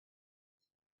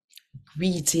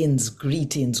Greetings,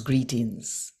 greetings,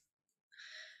 greetings.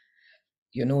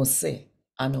 You know, say,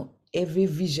 I know every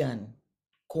vision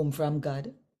come from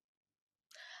God,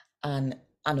 and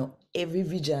I know every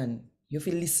vision you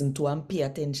feel listen to and pay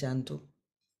attention to.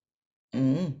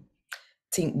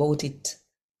 Think about it.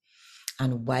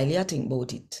 And while you think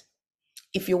about it,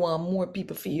 if you want more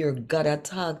people to hear God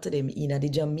talk to them in the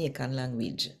Jamaican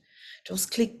language,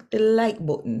 just click the like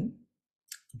button,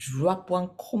 drop one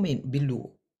comment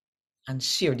below, and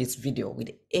share this video with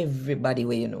everybody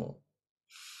where you know.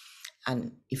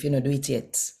 And if you don't do it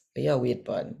yet, yeah, wait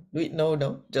button. Do it now,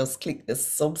 no. Just click the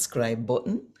subscribe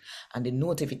button and the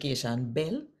notification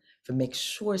bell to make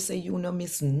sure say you no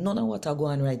miss none of what I go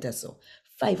on right there. So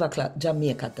 5 o'clock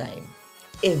Jamaica time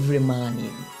every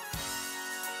morning.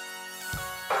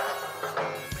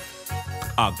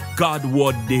 A God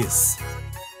Word This,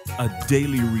 a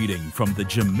daily reading from the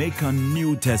Jamaican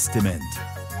New Testament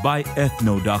by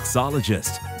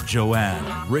Ethnodoxologist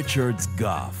Joanne Richards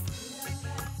Goffe.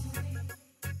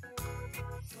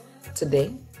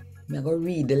 Today, I'm going to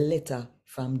read the letter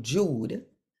from Jude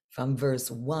from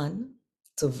verse 1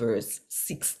 to verse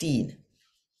 16.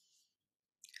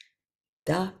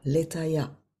 That letter yeah,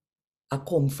 I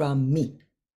come from me,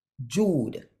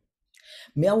 Jude.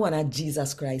 Me a one of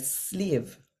Jesus Christ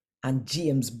slave and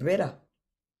James brother.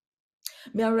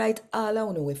 Me a write all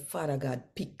I know where Father God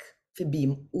pick for be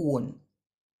him own,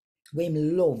 where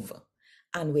him love,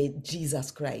 and where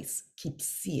Jesus Christ keep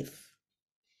safe.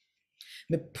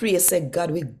 Me pray say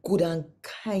God we good and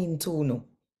kind to you,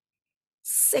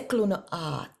 settle on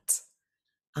heart,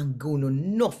 and go no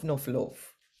enough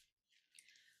love.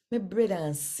 My brother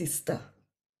and sister,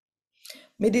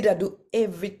 me did I do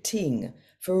everything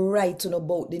for write on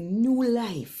about the new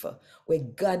life where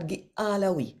God give all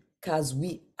away, cause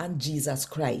we and Jesus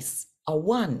Christ are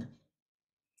one.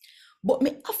 But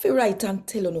me have to write and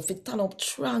tell you to turn up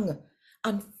strong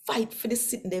and fight for the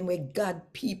sitting them where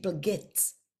God people get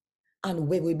and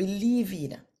where we believe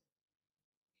in.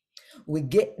 We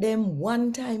get them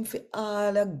one time for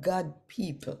all of God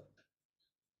people,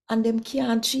 and them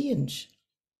can't change.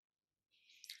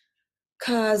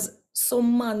 Cause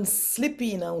some man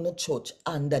sleeping on the church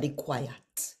under the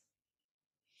quiet.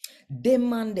 Them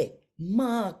man they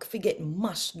mark fi get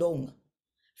mashed down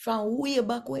from way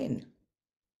back when.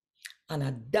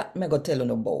 And that me go tell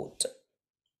you about.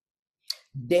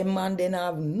 Them man they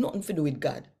have nothing to do with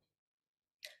God.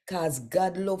 Cause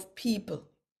God love people,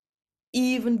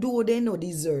 even though they no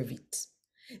deserve it.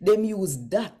 Them use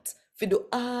that for do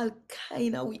all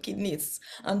kind of wickedness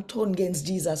and turn against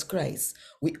Jesus Christ.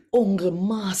 We hungry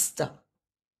master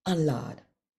and Lord.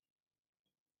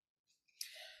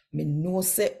 Me know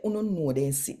say uno know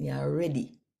they sitting here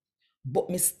ready. But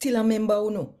me still a member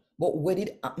uno. But what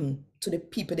did happen to the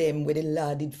people them where the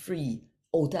Lord did free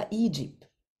out of Egypt?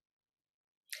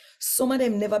 Some of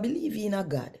them never believe in a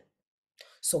God.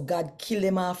 So God kill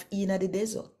them off in the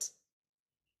desert.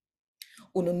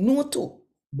 Uno know too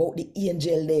about the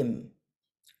angel them.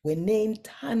 When they in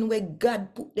time where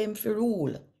God put them for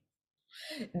rule.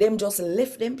 Them just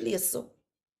left them place so.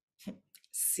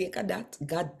 Sake of that,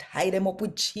 God tied them up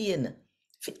with chain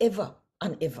forever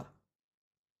and ever.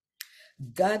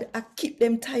 God a keep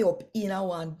them tied up in a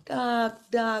one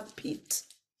dark pit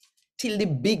till the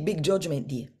big judgment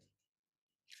day.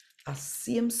 As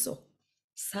same so,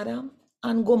 Saddam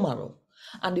and Gomorrah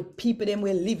and the people them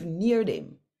will live near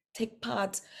them take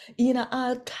part in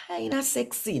all kind of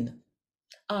sex sin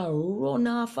and run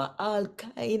off of all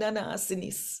kind of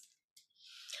nastiness.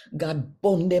 God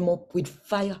burn them up with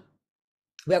fire.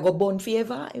 We are going to burn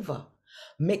forever, ever.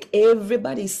 Make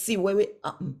everybody see where we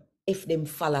happen if them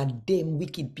follow them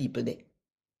wicked people there.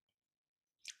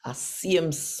 As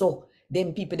same so,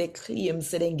 them people they claim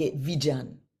say they get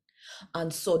vision.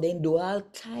 And so then do all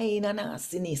kind of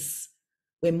nastiness.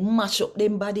 We mash up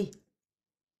them body.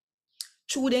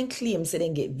 True them claim say they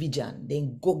get vision.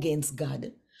 Then go against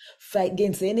God. Fight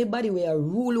against anybody where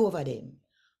rule over them.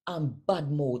 And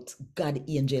badmouth God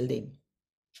angel them.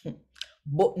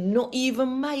 But not even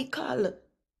Michael,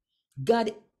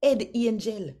 God head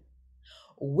angel,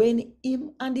 when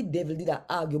him and the devil did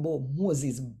argue about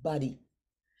Moses' body,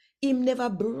 him never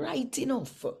bright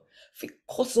enough to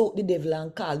cuss out the devil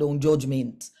and call down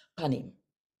judgment upon him.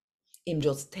 Him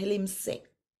just tell him, say,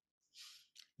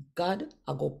 God,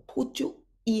 I go put you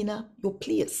in your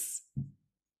place.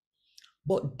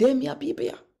 But them ya people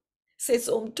ya, say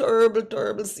some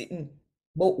terrible sitting,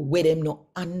 but where them no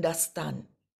understand.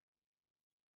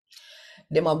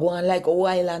 Them are going like a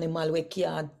wild animal we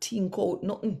can't think out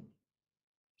nothing.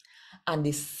 And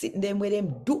they sit them where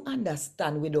them do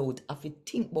understand without have to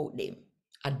think about them.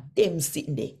 And them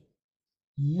sitting there.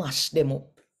 mash them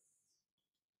up.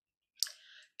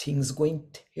 Things going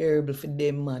terrible for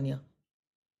them, man. Yeah.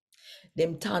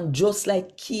 Them turn just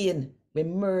like Cain,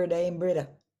 when murder him brother.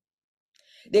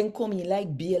 Then come in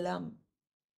like Balaam.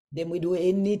 Them we do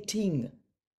anything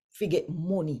to get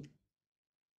money.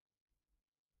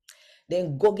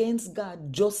 Then go against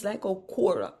God just like a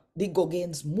Korah. They go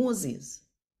against Moses.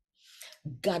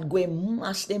 God go and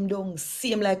mash them down,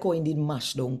 same like how he did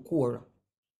mash down Korah.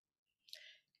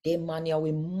 Them man ya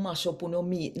we mash up on a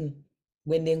meeting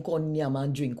when they come yam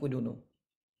and drink with you.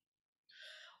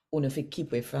 Uno fi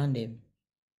keep away from them.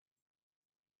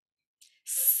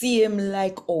 Same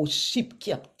like our ship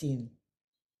captain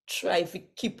try to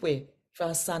keep away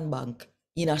from sandbank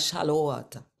in a shallow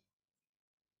water.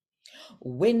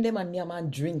 When them and yam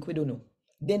and drink with you,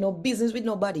 they no business with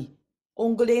nobody.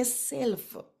 Only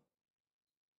themself.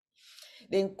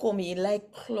 Then come in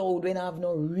like cloud when I have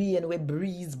no rain, where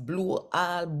breeze blow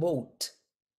all about.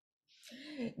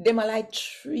 Them are like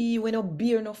tree when no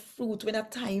bear no fruit, when a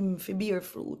time for bear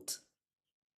fruit.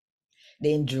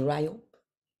 Then dry up,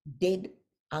 dead,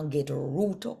 and get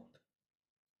root up.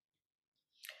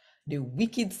 The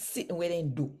wicked sitting where they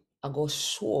do, I go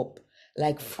show up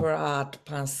like frat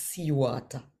pan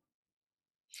seawater.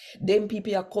 Them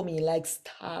people are coming like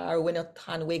star when a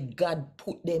tan where God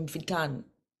put them for tan.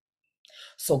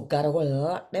 So God will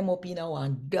lock them up in a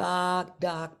one dark,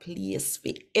 dark place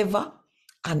forever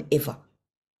and ever.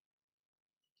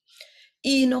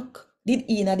 Enoch did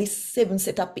in the 7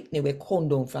 set of picnic where come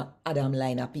down from Adam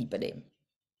line of people them.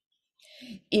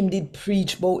 Him did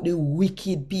preach about the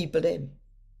wicked people them.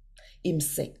 Him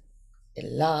say, the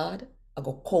Lord I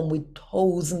go come with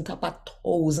 1,000 upon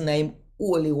 1,000 of him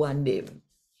only one them.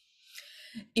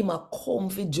 Him a come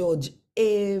for judge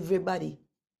everybody.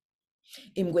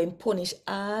 Him going punish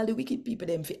all the wicked people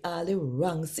them for all the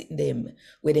wrong sitting them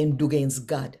where them do against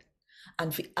God.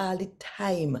 And for all the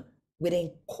time where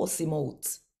they cuss him out.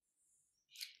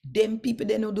 Them people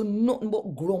they don't do nothing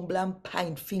but grumble and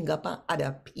point finger upon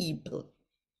other people.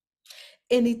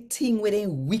 Anything where they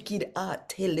wicked heart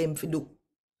tell them to do,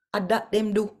 and that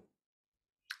them do.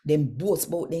 Them boast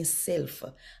about themselves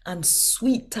and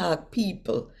sweet talk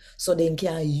people so they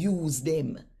can use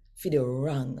them for the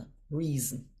wrong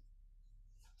reason.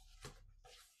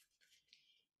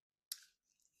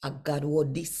 A God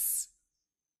word this.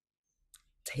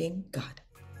 Thank God.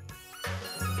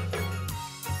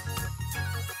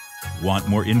 Want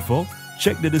more info?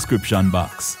 Check the description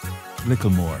box.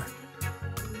 Little more.